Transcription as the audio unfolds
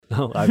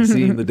No, I've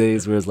seen the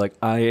days where it's like,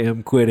 I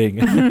am quitting.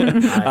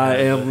 I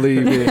am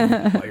leaving.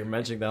 Oh, you're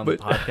mentioning that on the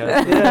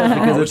podcast.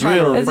 Yeah, because it's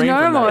real. It's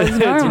normal. It's You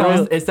know,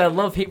 normal. it's that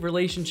love-hate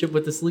relationship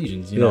with the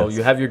Salesians. You know, Yes.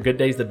 you have your good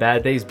days, the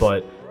bad days,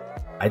 but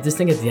I just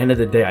think at the end of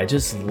the day, I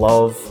just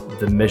love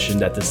the mission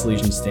that the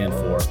Salesians stand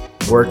for,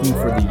 working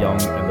for the young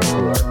and the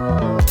poor.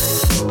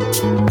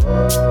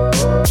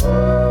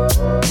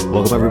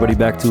 Welcome everybody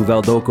back to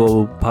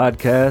Valdoco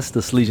Podcast, the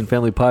Salesian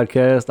Family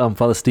Podcast. I'm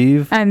Father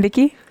Steve. I'm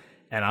Vicky.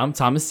 And I'm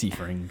Thomas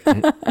Seifring.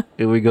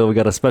 Here we go. We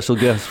got a special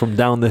guest from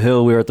down the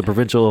hill. We're at the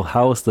Provincial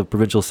House, the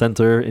Provincial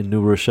Center in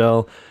New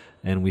Rochelle.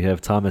 And we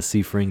have Thomas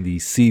Seifring, the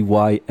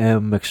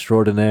CYM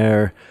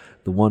extraordinaire,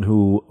 the one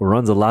who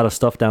runs a lot of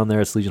stuff down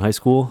there at Salesian High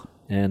School.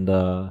 And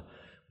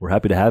we're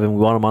happy to have him.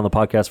 We want him on the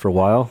podcast for a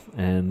while,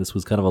 and this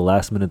was kind of a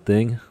last-minute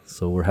thing.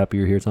 So we're happy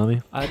you're here,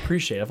 Tommy. I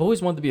appreciate it. I've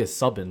always wanted to be a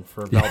sub-in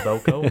for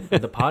Valdoco,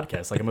 the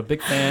podcast. Like, I'm a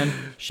big fan.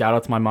 Shout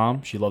out to my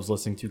mom. She loves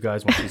listening to you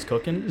guys when she's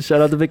cooking.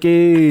 Shout out to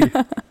Vicky.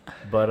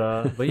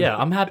 But yeah,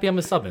 I'm happy I'm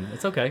a sub-in.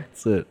 It's okay.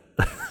 That's it.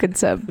 Good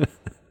sub.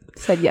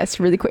 Said yes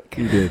really quick.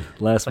 You did.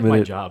 Last It's like my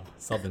minute. job,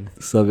 sub-in.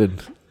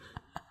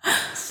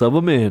 Sub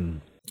them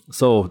in.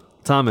 So,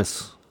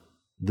 Thomas,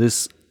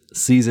 this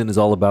season is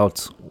all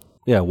about,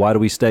 why do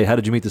we stay? How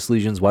did you meet the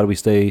Salesians? Why do we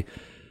stay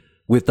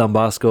with Don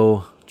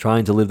Bosco,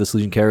 trying to live the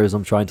Salesian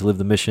charism, trying to live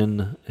the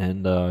mission?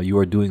 And you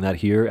are doing that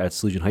here at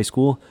Salesian High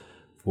School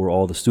for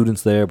all the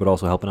students there, but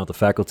also helping out the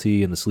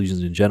faculty and the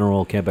Salesians in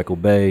general, Camp Echo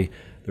Bay.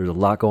 There's a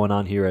lot going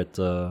on here at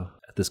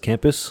this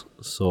campus,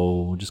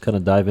 so we'll just kind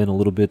of dive in a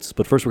little bit.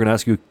 But first, we're going to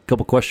ask you a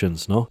couple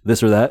questions, no?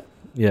 This or that?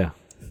 Yeah.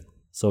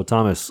 So,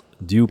 Thomas,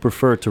 do you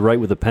prefer to write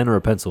with a pen or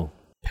a pencil?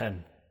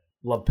 Pen.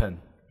 Love pen.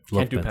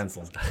 Love Can't do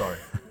pencil. pencil. Sorry.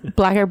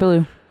 Black or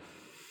blue?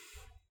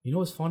 You know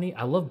what's funny?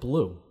 I love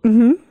blue.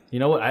 Mm-hmm. You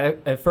know what?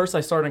 At first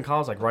I started in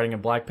college like writing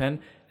in black pen,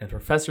 and the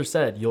professor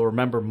said you'll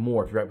remember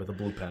more if you write with a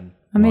blue pen.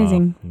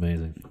 Amazing. Wow,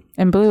 amazing.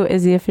 And blue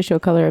is the official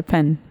color of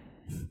pen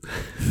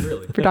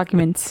Really? for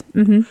documents.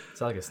 Mm-hmm. Is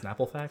that like a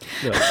Snapple fact?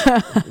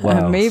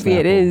 Wow. Maybe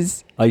it Snapple.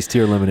 is. Iced tea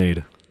or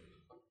lemonade?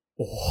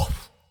 Oh.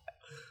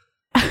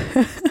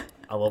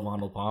 I love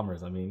Arnold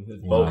Palmer's. I mean,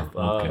 it's both.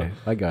 Okay.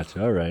 I got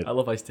you. All right. I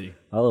love iced tea.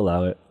 I'll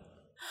allow it.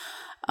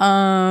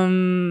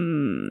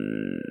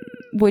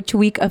 Which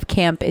week of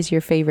camp is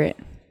your favorite?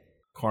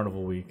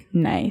 Carnival week.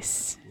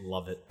 Nice.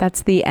 Love it.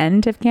 That's the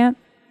end of camp?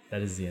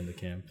 That is the end of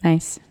camp.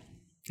 Nice.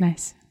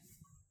 Nice.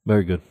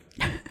 Very good.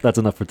 That's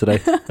enough for today.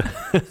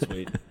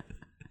 Sweet.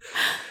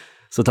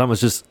 So,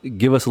 Thomas, just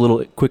give us a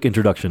little quick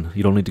introduction.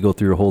 You don't need to go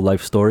through your whole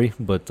life story,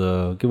 but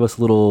give us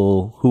a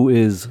little, who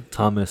is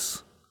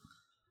Thomas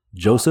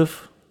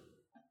Joseph?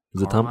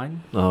 Is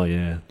Carmine? it Tom? Oh,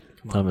 yeah.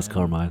 Thomas man.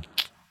 Carmine.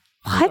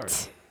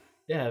 What?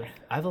 Yeah,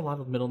 I have a lot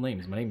of middle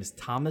names. My name is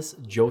Thomas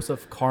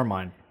Joseph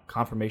Carmine.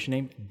 Confirmation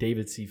name,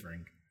 David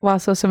Seifring. Wow,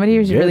 so somebody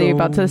was really Ghetto.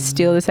 about to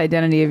steal this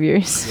identity of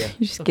yours. Yeah,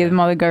 You just it's give okay. them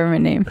all the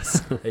government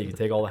names. Hey, you can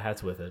take all the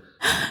hats with it.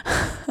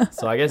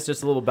 So I guess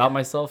just a little about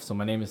myself. So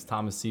my name is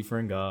Thomas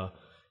Seifring.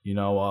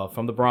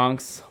 From the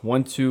Bronx.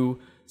 Went to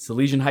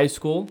Salesian High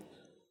School.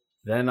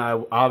 Then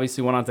I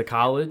obviously went on to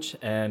college.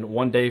 And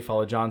one day,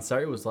 Father John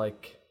Serry was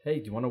like, "Hey,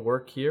 do you want to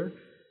work here?"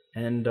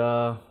 And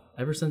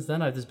ever since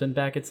then, I've just been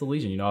back at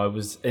Salesian. You know, I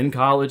was in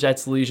college at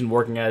Salesian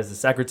working as the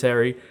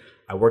secretary.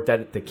 I worked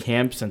at the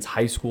camp since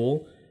high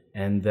school.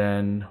 And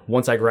then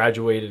once I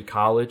graduated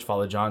college,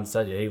 Father John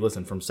said, "Hey,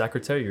 listen, from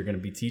secretary, you're going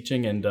to be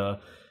teaching and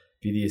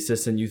be the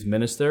assistant youth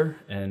minister."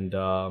 And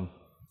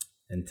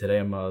today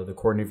I'm the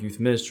coordinator of youth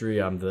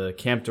ministry. I'm the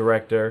camp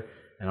director,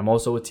 and I'm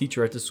also a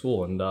teacher at the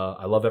school. And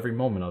I love every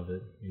moment of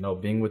it. You know,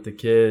 being with the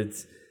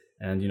kids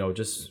and,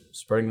 just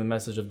spreading the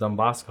message of Don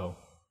Bosco.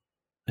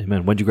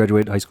 Amen. When did you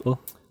graduate high school?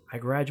 I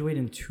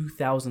graduated in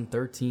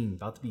 2013,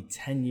 about to be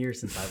 10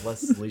 years since I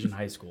left Salesian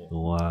High School.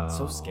 Wow. It's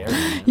so scary,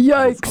 man.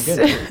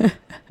 Yikes.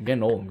 I'm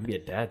getting old. I'm going to be a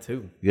dad,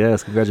 too.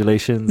 Yes,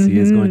 congratulations. He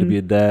is going to be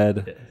a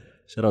dad.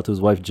 Shout out to his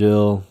wife,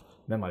 Jill.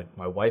 Met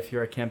my wife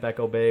here at Camp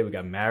Echo Bay. We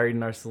got married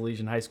in our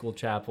Salesian High School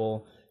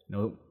chapel. You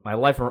know, my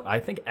life, I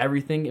think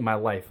everything in my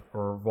life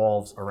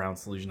revolves around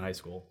Salesian High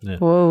School Yeah. and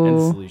the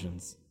Whoa.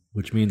 Salesians.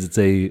 Which means it's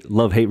a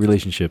love-hate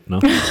relationship, no?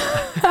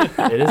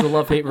 It is a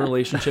love-hate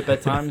relationship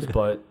at times,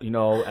 but,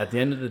 at the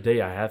end of the day,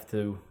 I have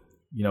to,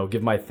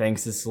 give my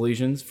thanks to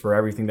Salesians for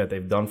everything that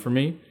they've done for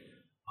me.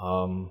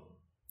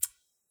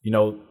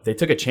 They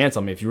took a chance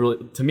on me.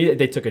 To me,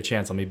 they took a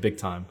chance on me big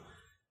time.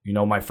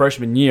 My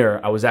freshman year,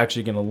 I was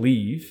actually going to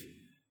leave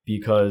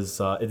because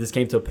it just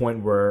came to a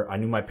point where I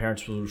knew my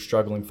parents were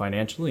struggling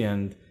financially,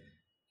 and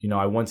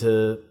I went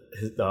to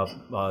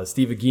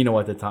Steve Aguino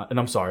at the time, and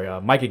I'm sorry,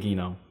 Mike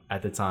Aguino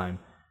at the time,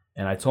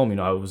 and I told him,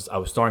 I was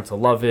starting to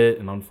love it,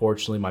 and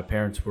unfortunately, my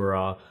parents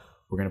were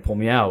going to pull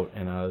me out,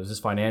 and it was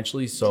just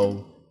financially.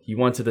 So he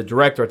went to the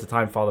director at the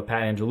time, Father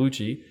Pat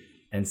Angelucci,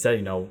 and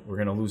said, we're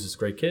going to lose this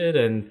great kid,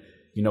 and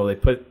they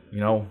put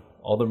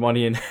all their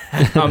money in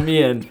on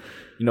me, and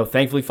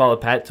thankfully, Father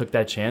Pat took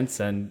that chance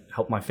and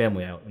helped my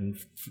family out. And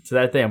to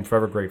that day, I'm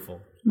forever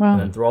grateful. Wow. And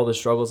then through all the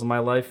struggles in my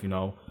life,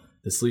 the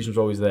Salesians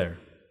were always there.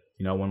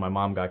 When my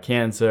mom got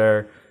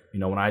cancer,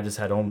 when I just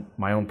had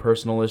my own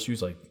personal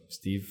issues, like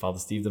Father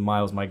Steve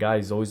DeMiles, my guy,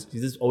 he's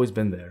just always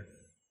been there.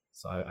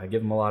 So I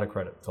give him a lot of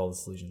credit to all the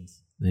Salesians.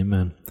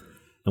 Amen.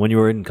 And when you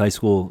were in high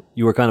school,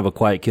 you were kind of a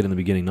quiet kid in the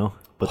beginning, no?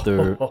 But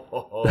there,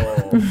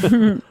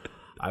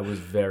 I was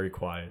very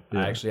quiet. Yeah.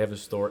 I actually have a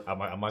story. I'm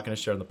not going to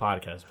share on the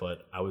podcast,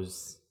 but I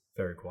was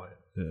very quiet.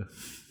 yeah.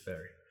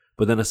 Very.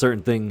 But then a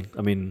certain thing,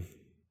 I mean,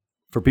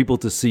 for people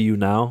to see you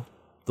now,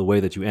 the way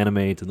that you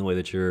animate and the way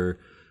that you're,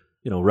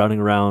 running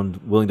around,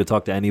 willing to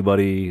talk to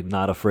anybody,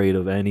 not afraid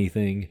of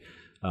anything.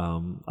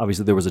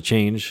 Obviously, there was a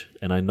change,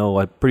 and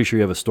I'm pretty sure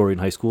you have a story in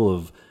high school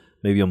of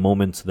maybe a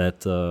moment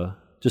that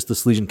just the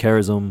Salesian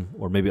charism,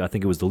 or maybe I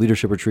think it was the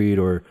leadership retreat,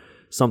 or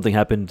something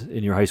happened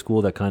in your high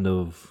school that kind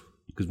of,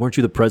 because weren't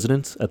you the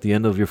president at the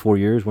end of your 4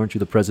 years? Weren't you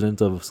the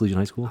president of Salesian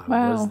High School?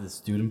 Wow. I was the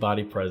student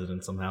body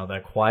president somehow.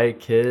 That quiet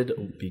kid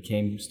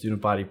became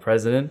student body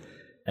president.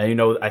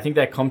 And, I think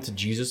that come to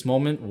Jesus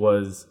moment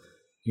was,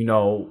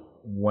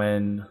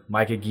 when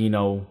Mike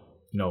Aguino,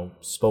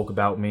 spoke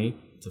about me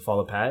to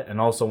Father Pat. And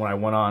also when I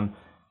went on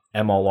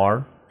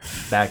MLR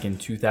back in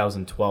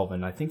 2012.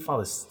 And I think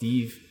Father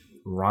Steve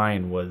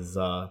Ryan was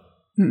the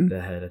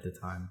head at the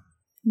time.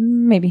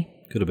 Maybe.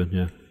 Could have been,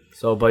 yeah.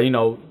 So, but,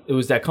 it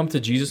was that come to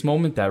Jesus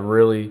moment that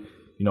really,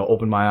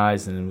 opened my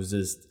eyes. And it was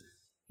just,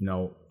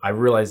 I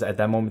realized at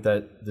that moment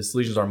that the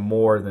Salesians are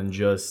more than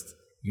just,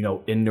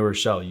 in New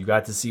Rochelle. You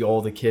got to see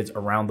all the kids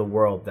around the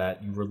world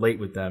that you relate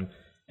with them.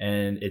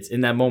 And it's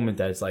in that moment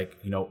that it's like,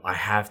 I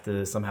have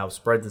to somehow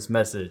spread this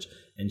message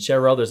and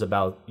share others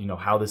about,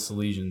 how the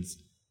Salesians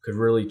could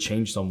really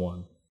change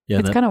someone. Yeah,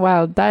 It's kind of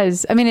wild.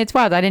 It's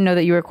wild. I didn't know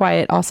that you were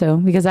quiet also,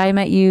 because I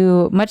met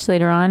you much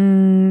later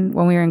on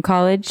when we were in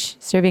college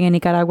serving in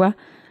Nicaragua.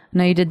 I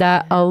know you did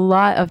that a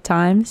lot of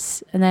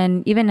times. And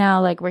then even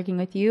now, like working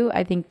with you,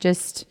 I think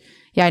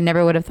I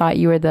never would have thought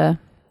you were the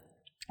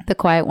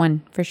quiet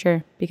one for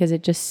sure, because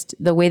it just,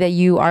 the way that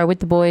you are with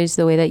the boys,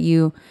 the way that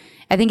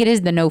I think it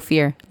is the no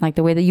fear, like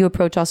the way that you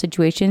approach all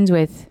situations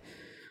with,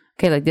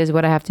 okay, like this is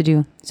what I have to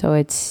do. So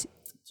it's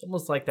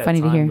almost like that funny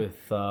to hear. time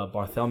with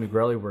Bartholomew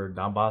Grelli where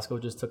Don Bosco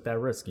just took that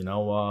risk.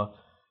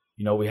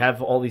 We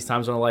have all these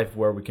times in our life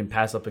where we can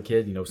pass up a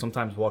kid,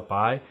 sometimes walk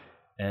by,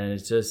 and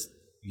it's just,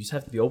 you just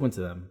have to be open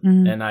to them.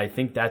 Mm-hmm. And I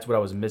think that's what I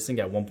was missing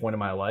at one point in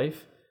my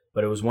life.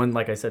 But it was when,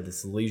 like I said, the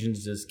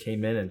Salesians just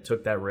came in and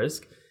took that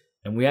risk.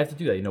 And we have to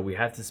do that. We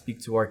have to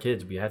speak to our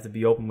kids. We have to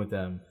be open with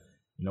them.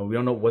 We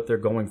don't know what they're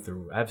going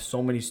through. I have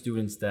so many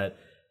students that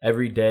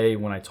every day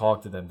when I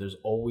talk to them, there's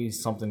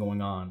always something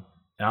going on.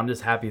 And I'm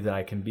just happy that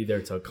I can be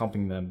there to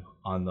accompany them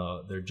on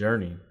their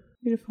journey.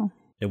 beautiful.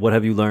 And what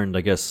have you learned,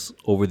 I guess,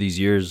 over these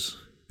years?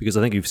 Because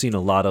I think you've seen a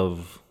lot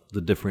of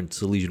the different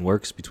Salesian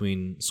works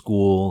between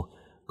school,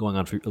 going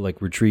on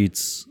like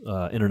retreats,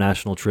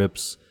 international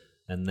trips,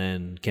 and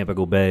then Camp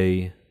Echo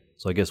Bay.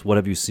 So I guess what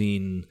have you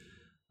seen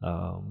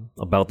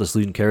about the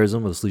Salesian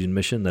charism or the Salesian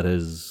mission that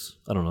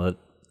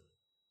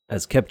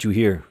has kept you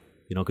here?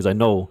 Because I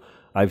know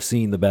I've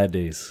seen the bad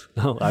days.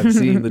 I've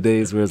seen the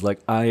days where it's like,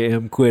 I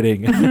am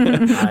quitting.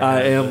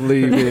 I am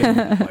leaving.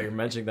 Oh, you're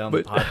mentioning that on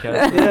the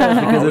podcast?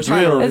 Yeah, because it's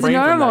real. It's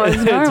normal.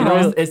 It's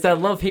normal. It's that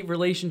love-hate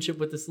relationship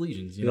with the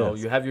Salesians. Yes.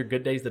 You have your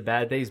good days, the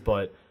bad days,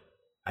 but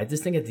I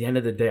just think at the end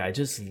of the day, I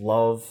just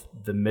love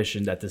the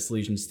mission that the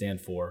Salesians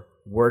stand for,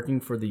 working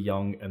for the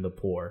young and the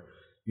poor.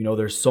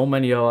 There's so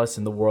many of us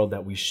in the world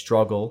that we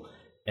struggle,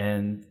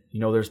 and,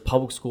 there's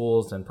public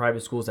schools and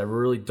private schools that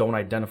really don't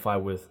identify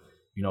with,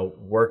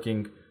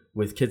 working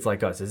with kids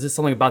like us. Is this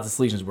something about the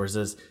Salesians where it's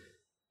this,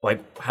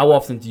 like, how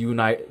often do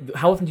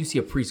you see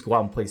a priest go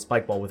out and play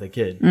spike ball with a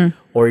kid?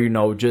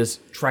 Or,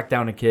 just track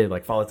down a kid,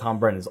 like Father Tom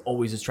Brennan is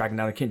always just tracking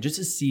down a kid just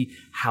to see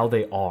how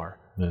they are.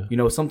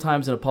 Yeah.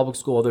 Sometimes in a public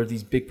school, there are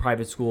these big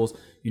private schools,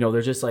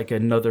 they're just like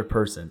another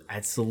person.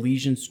 At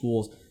Salesian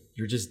schools,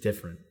 you're just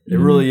different. It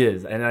really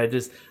is. And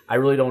I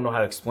really don't know how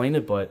to explain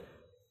it, but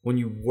when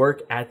you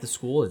work at the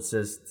school, it's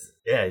just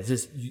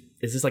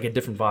like a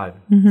different vibe.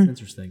 It's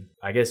interesting.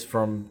 I guess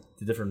from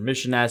the different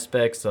mission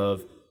aspects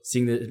of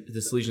seeing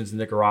the Salesians in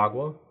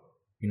Nicaragua,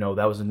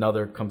 that was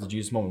another come to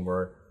Jesus moment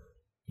where,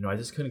 I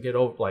just couldn't get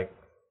over, like,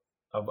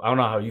 I don't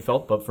know how you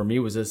felt, but for me, it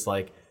was just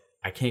like,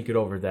 I can't get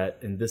over that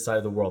in this side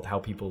of the world, how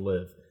people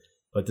live.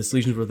 But the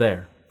Salesians were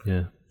there.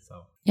 Yeah.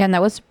 So. Yeah, and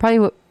that was probably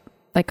what,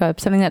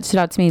 something that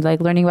stood out to me,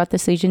 like learning about the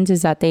Salesians,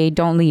 is that they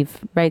don't leave,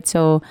 right?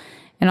 So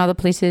in all the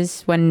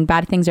places when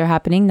bad things are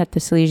happening, that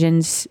the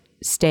Salesians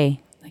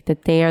stay, like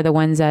that they are the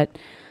ones that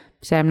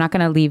say, I'm not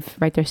going to leave,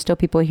 right? There's still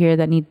people here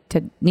that need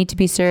to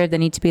be served, that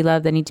need to be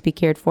loved, that need to be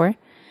cared for.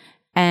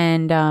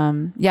 And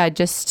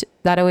just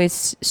that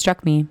always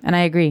struck me. And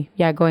I agree.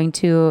 Yeah, going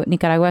to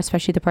Nicaragua,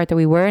 especially the part that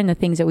we were and the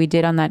things that we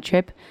did on that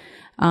trip,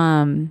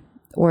 they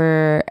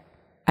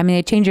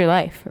change your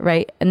life,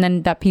 right? And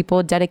then that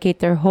people dedicate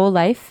their whole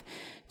life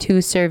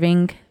to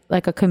serving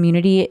like a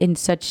community in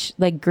such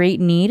like great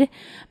need,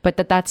 but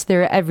that's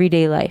their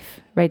everyday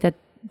life, right?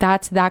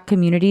 That's that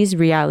community's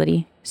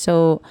reality.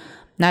 So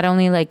not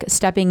only like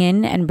stepping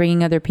in and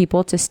bringing other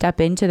people to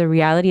step into the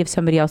reality of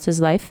somebody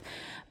else's life,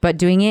 but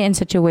doing it in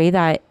such a way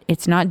that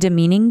it's not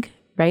demeaning,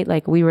 right?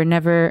 Like we were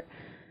never,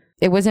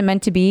 it wasn't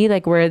meant to be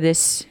like we're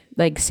this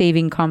like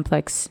saving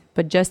complex,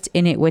 but just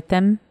in it with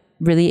them,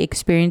 really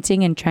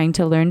experiencing and trying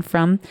to learn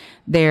from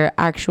their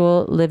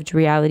actual lived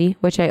reality,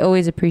 which I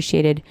always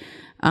appreciated.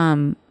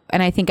 And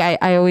I think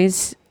I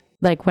always,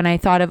 like when I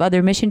thought of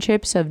other mission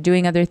trips, of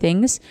doing other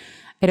things,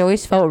 it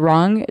always felt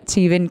wrong to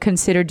even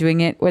consider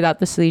doing it without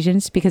the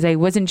Salesians because I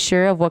wasn't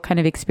sure of what kind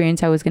of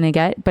experience I was going to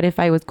get. But if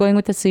I was going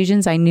with the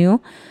Salesians, I knew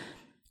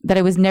that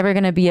it was never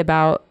going to be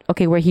about,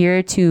 okay, we're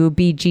here to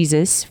be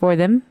Jesus for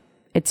them.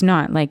 It's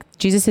not. Like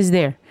Jesus is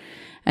there.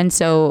 And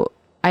so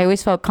I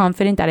always felt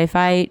confident that if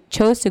I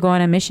chose to go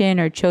on a mission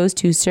or chose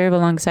to serve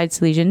alongside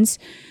Salesians,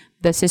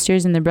 the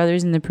sisters and the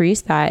brothers and the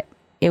priests, that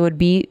it would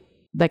be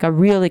like a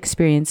real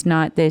experience,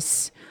 not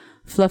this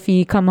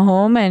fluffy come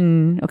home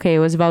and okay, it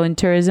was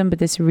volunteerism, but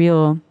this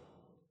real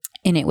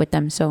in it with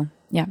them. So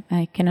yeah,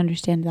 I can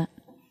understand that.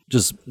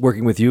 Just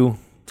working with you,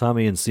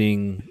 Tommy, and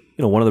seeing,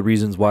 one of the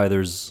reasons why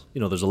there's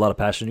a lot of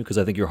passion in you, because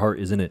I think your heart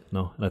is in it.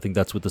 And I think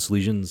that's what the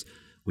Salesians,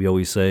 we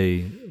always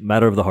say,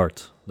 matter of the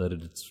heart, that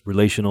it's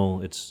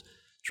relational. It's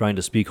trying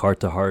to speak heart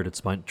to heart.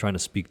 It's trying to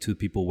speak to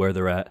people where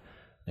they're at.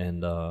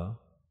 And,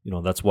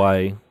 that's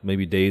why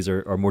maybe days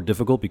are more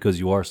difficult because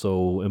you are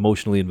so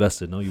emotionally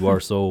invested. No, you are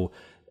so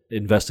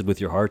invested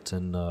with your heart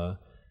and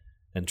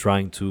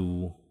trying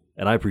to,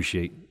 and I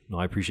appreciate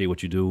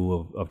what you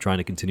do of trying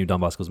to continue Don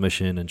Bosco's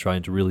mission and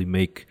trying to really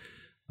make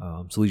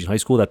Salesian High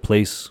School that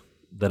place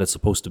that it's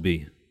supposed to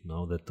be.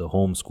 That the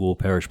home school,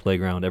 parish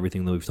playground,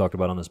 everything that we've talked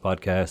about on this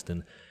podcast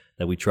and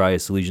that we try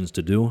as Salesians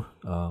to do.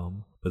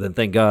 But then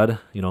thank God,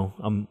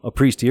 I'm a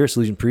priest here,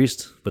 Salesian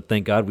priest, but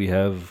thank God we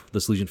have the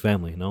Salesian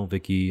family,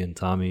 Vicky and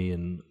Tommy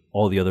and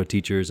all the other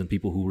teachers and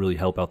people who really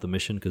help out the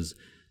mission because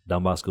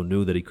Don Bosco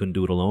knew that he couldn't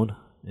do it alone.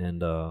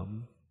 And, the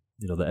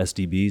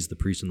SDBs, the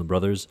priests and the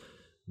brothers,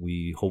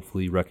 we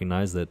hopefully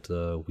recognize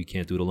that we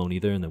can't do it alone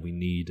either and that we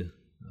need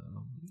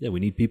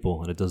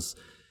people. And it does,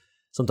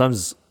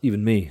 sometimes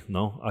even me,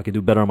 I can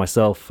do better on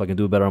myself. I can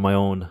do it better on my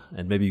own.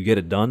 And maybe you get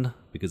it done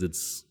because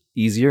it's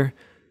easier,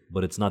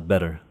 but it's not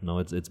better.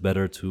 It's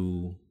better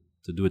to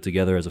do it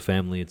together as a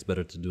family. It's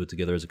better to do it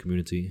together as a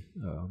community.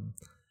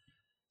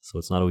 So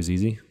it's not always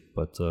easy,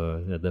 but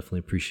I definitely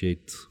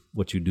appreciate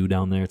what you do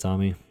down there,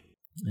 Tommy.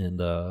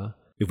 And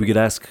if we could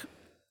ask,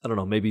 I don't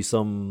know, maybe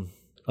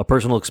a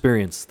personal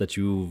experience that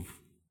you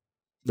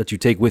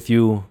take with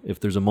you,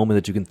 if there's a moment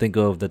that you can think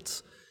of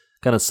that's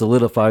kind of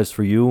solidifies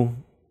for you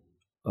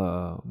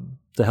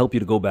to help you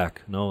to go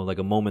back, like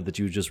a moment that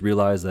you just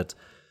realize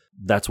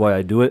that's why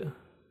I do it.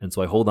 And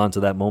so I hold on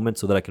to that moment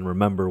so that I can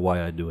remember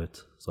why I do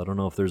it. So I don't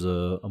know if there's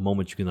a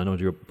moment I know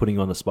you're putting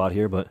you on the spot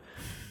here, but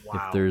wow.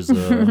 If there's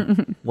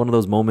one of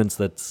those moments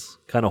that's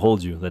kind of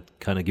holds you, that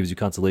kind of gives you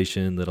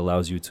consolation, that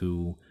allows you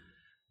to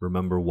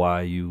remember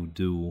why you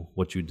do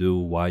what you do,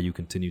 why you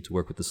continue to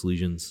work with the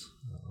Salesians.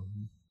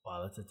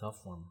 Wow, that's a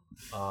tough one.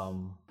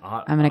 I'm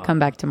going to come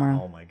back tomorrow.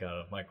 Oh my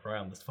God, I might cry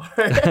on this part.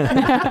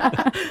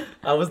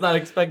 I was not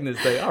expecting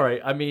this day. All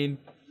right,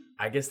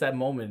 I guess that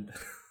moment,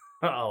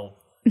 bro,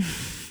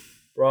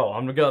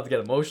 I'm going to have to get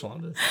emotional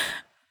on this.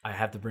 I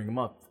have to bring him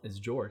up. It's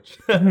George.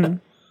 Mm-hmm.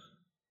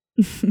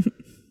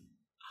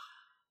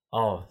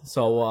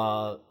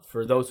 So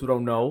for those who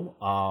don't know,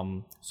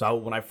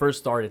 when I first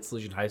started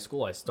Salesian High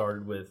School, I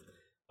started with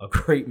a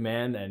great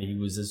man, and he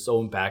was just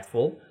so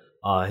impactful.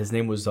 His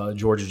name was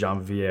George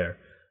Jean-Vier.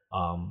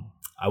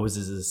 I was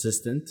his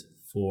assistant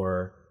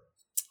for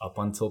up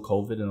until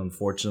COVID, and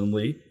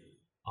unfortunately,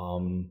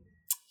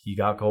 he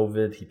got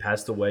COVID. He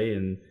passed away,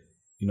 and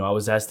I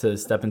was asked to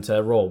step into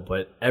that role.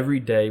 But every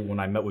day when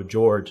I met with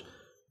George,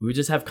 we would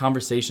just have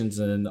conversations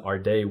in our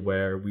day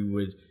where we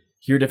would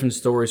hear different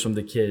stories from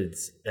the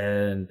kids.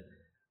 And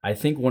I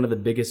think one of the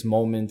biggest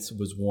moments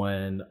was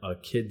when a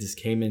kid just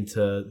came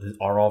into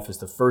our office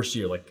the first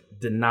year, we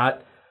did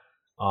not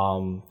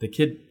know the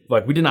kid.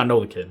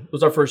 It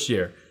was our first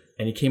year.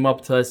 And he came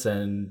up to us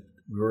and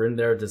we were in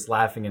there just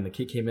laughing, and the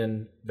kid came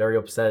in very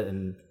upset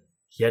and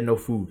he had no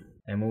food.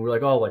 And we were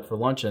like, for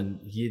lunch, and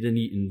he didn't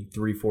eat in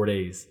 3-4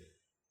 days.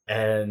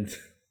 And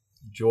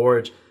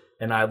George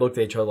and I looked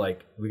at each other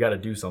like, we got to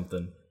do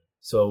something.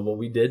 So what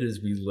we did is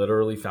we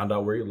literally found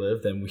out where he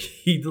lived, and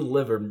he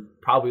delivered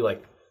probably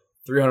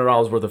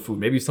 $300 worth of food.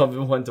 Maybe some of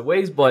it went to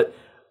waste, but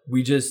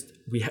we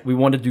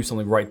wanted to do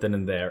something right then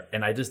and there.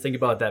 And I just think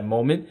about that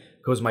moment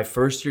because my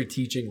first year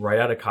teaching right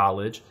out of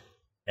college,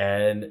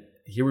 and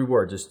here we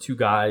were, just two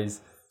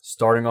guys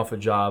starting off a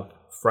job,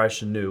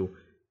 fresh and new,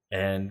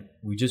 and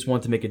we just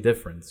wanted to make a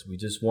difference. We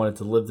just wanted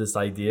to live this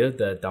idea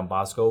that Don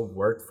Bosco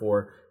worked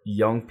for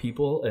young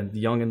people and the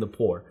young and the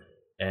poor.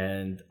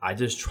 And I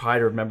just try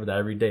to remember that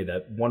every day,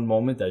 that one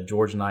moment that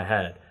George and I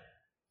had,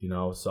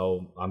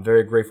 so I'm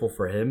very grateful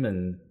for him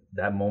and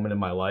that moment in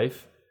my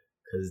life,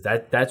 because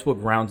that's what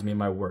grounds me in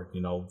my work.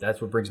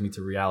 That's what brings me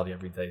to reality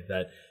every day,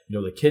 that,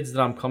 the kids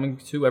that I'm coming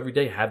to every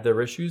day have their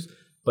issues,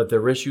 but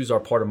their issues are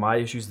part of my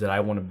issues, that I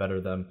want to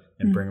better them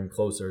and bring them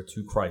closer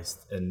to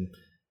Christ and,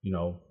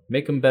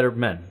 make them better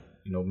men,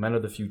 men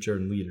of the future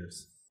and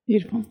leaders.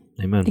 Beautiful.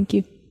 Amen. Thank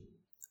you.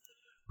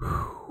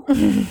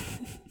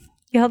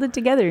 You held it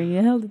together.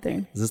 You held it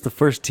there. Is this the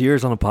first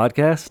tears on a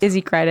podcast?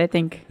 Izzy cried, I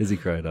think. Izzy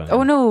cried on.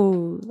 Oh,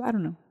 no. I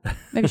don't know.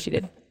 Maybe she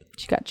did.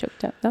 She got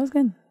choked up. That was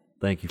good.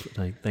 Thank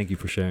you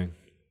for sharing.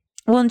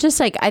 Well, and just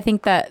like, I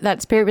think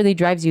that spirit really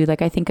drives you.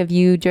 Like, I think of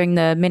you during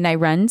the midnight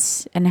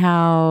runs and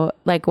how,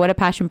 like, what a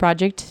passion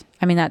project.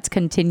 I mean, that's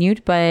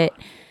continued, but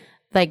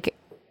like,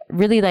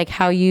 really like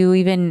how you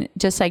even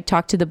just like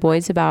talk to the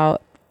boys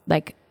about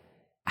like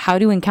how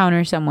to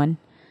encounter someone,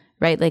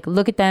 right? Like,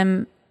 look at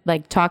them,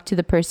 like talk to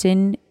the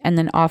person and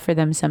then offer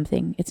them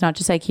something. It's not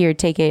just like, here,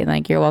 take it, and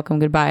like, you're welcome,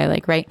 goodbye,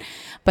 like, right?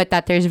 But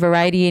that there's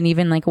variety in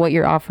even like what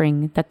you're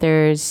offering, that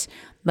there's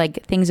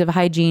like things of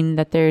hygiene,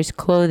 that there's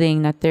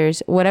clothing, that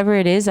there's whatever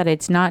it is, that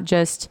it's not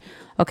just,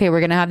 okay, we're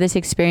going to have this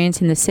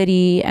experience in the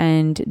city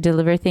and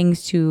deliver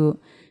things to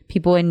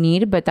people in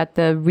need, but that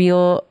the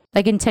real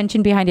like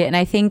intention behind it. And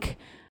I think,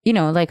 you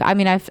know, like, I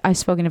mean, I've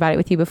spoken about it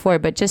with you before,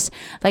 but just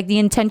like the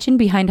intention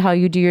behind how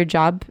you do your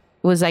job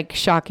was like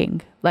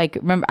shocking. Like,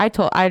 remember, I've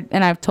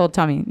told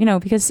Tommy, you know,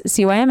 because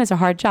CYM is a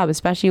hard job,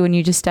 especially when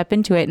you just step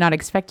into it not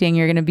expecting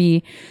you're going to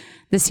be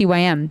the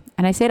CYM.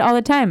 And I say it all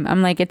the time.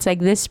 I'm like, it's like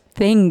this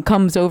thing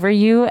comes over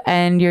you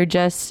and you're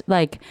just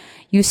like,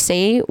 you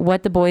say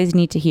what the boys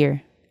need to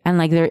hear and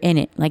like they're in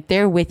it, like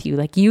they're with you.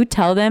 Like, you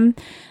tell them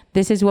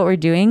this is what we're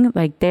doing.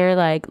 Like, they're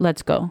like,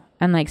 let's go.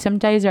 And like, some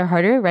days are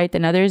harder, right,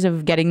 than others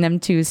of getting them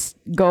to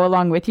go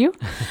along with you.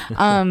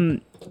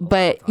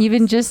 But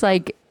even just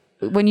like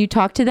when you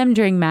talk to them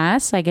during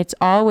mass, like, it's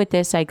all with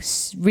this like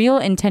real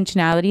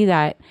intentionality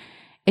that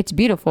it's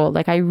beautiful.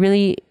 Like, I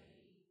really,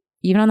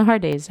 even on the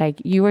hard days,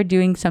 like, you are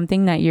doing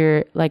something that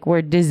you're like,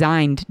 we're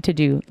designed to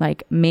do,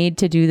 like made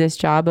to do this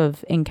job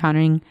of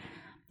encountering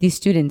these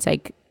students,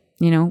 like,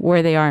 you know,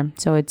 where they are.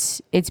 So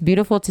it's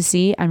beautiful to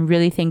see. I'm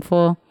really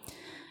thankful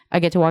I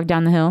get to walk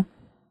down the hill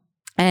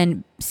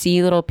and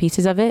see little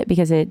pieces of it,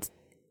 because it's,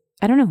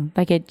 I don't know,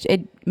 like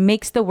it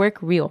makes the work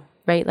real,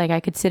 right? Like, I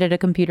could sit at a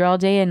computer all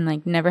day and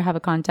like never have a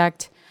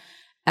contact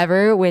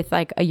ever with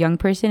like a young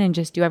person and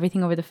just do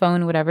everything over the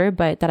phone, whatever,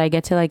 but that I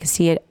get to like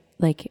see it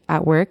like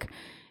at work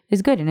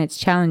is good, and it's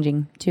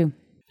challenging too.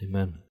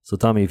 Amen. So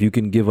Tommy, if you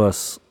can give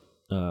us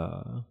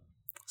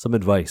some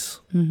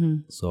advice.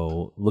 Mm-hmm.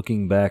 So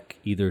looking back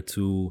either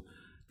to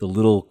the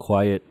little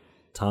quiet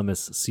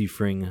Thomas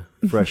Seifring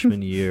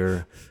freshman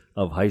year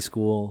of high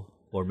school,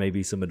 or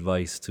maybe some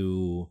advice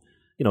to,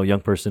 you know,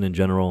 young person in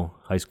general,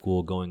 high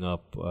school, going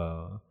up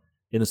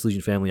in the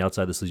Salesian family,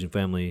 outside the Salesian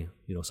family,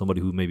 you know,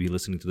 somebody who may be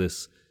listening to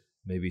this,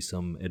 maybe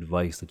some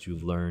advice that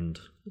you've learned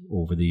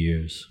over the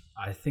years.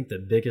 I think the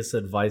biggest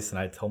advice, and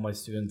I tell my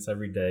students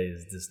every day,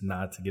 is just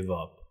not to give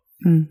up.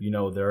 You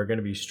know, there are going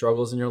to be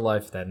struggles in your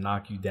life that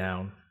knock you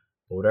down,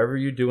 but whatever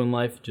you do in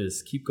life,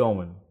 just keep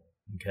going.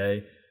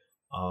 Okay.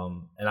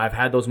 And I've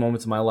had those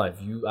moments in my life.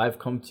 I've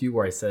come to you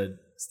where I said,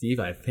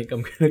 Steve, I think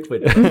I'm going to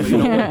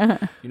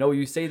quit. You know,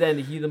 you say that in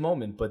the heat of the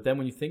moment, but then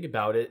when you think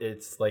about it,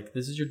 it's like,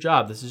 this is your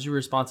job. This is your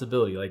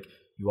responsibility. Like,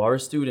 you are a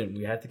student.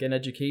 We have to get an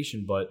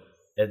education, but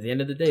at the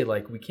end of the day,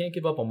 like, we can't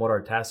give up on what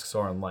our tasks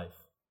are in life.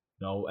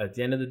 You know, at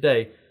the end of the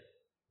day,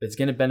 it's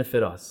going to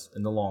benefit us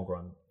in the long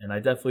run. And I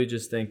definitely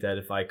just think that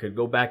if I could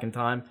go back in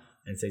time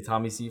and say,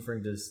 Tommy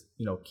Seifring, just,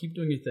 you know, keep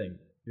doing your thing.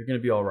 You're going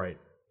to be all right.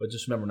 But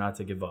just remember not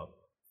to give up.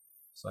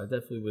 So I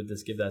definitely would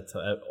just give that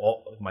to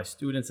all of my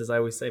students, as I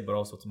always say, but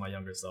also to my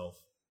younger self.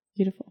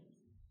 Beautiful.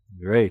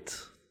 Great.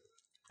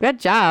 Good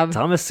job.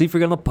 Thomas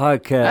Seifring on the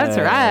podcast. That's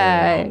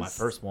right. Oh, my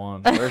first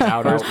one.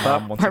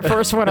 My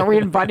first one. Are we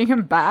inviting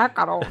him back?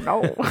 I don't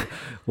know.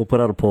 We'll put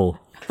out a poll.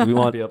 Do we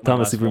want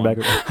Thomas Seifring back?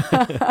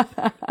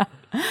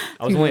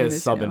 I was only a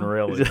sub in,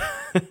 really.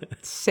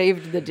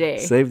 Saved the day.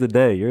 Saved the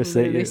day. You're a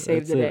savior.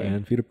 Saved the day,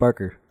 man. Peter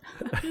Parker.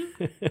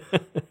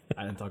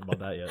 I didn't talk about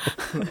that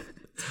yet.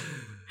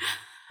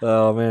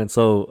 Oh man,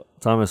 so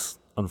Thomas,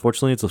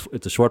 unfortunately,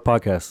 it's a short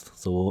podcast,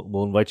 so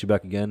we'll invite you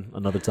back again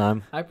another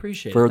time. I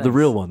appreciate for it. the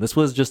real one. This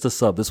was just a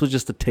sub. This was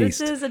just a taste.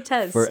 This is a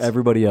test for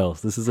everybody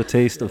else. This is a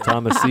taste of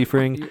Thomas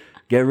Seifring.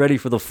 Get ready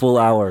for the full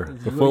hour.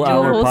 The full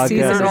hour whole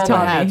season podcast. of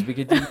Tommy. We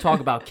could talk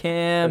about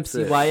camp,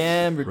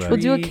 CYM, retreats. We'll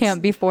do a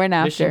camp before and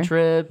after. Mission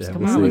trips. Yeah,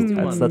 Come we'll on, see. let's do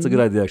one. That's a good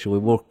idea. Actually,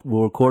 we'll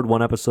record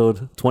one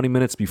episode 20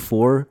 minutes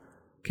before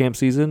camp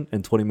season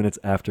and 20 minutes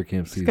after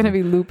camp season. It's gonna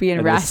be loopy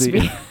and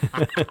raspy.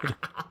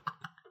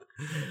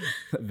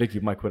 Vicky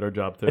might quit her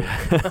job too.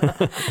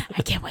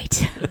 I can't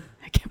wait.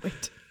 I can't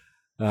wait.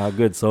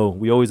 Good. So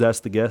we always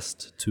ask the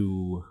guest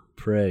to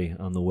pray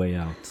on the way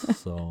out.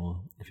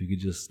 So if you could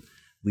just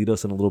lead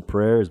us in a little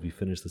prayer as we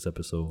finish this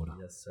episode.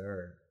 Yes,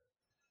 sir.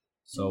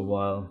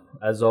 So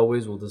as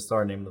always, we'll just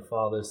start in the name of the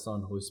Father,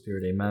 Son, Holy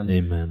Spirit. Amen.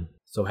 Amen.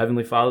 So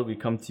Heavenly Father, we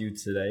come to you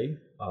today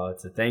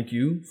to thank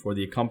you for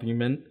the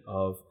accompaniment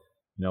of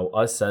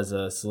us as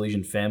a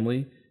Salesian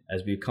family,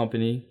 as we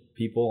accompany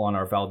people on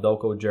our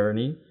Valdoco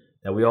journey.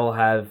 That we all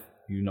have,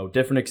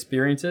 different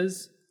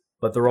experiences,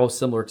 but they're all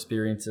similar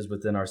experiences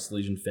within our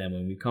Salesian family.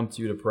 And we come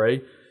to you to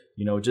pray,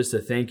 just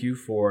to thank you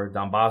for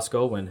Don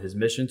Bosco and his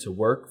mission to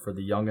work for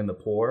the young and the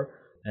poor.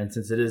 And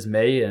since it is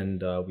May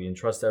and we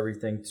entrust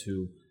everything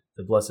to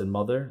the Blessed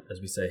Mother, as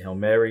we say, Hail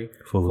Mary,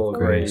 Full of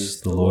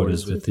grace, the Lord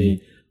is with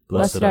thee.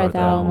 Blessed art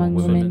thou among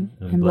women,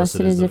 and blessed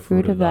is the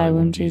fruit of thy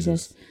womb,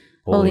 Jesus.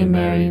 Holy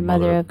Mary,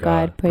 Mother of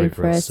God, pray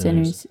for us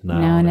sinners,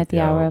 now and at the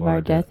hour of our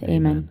death.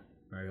 Amen.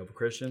 Mary, Hope of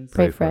Christians,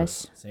 Pray for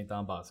us. St.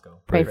 Don Bosco,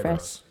 Pray for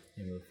us.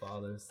 In the name of the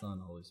Father,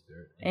 Son, Holy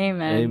Spirit.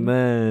 Amen.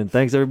 Amen.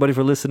 Thanks everybody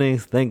for listeing.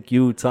 Thank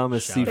you,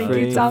 Thomas Shout out Thank you,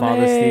 Seafrain. to Thomas.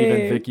 Father Steve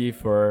and Vicky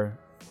for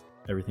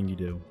everything you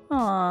do.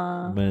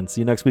 Aww. Man,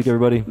 see you next week,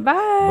 everybody.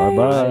 Bye.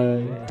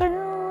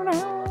 Bye-bye.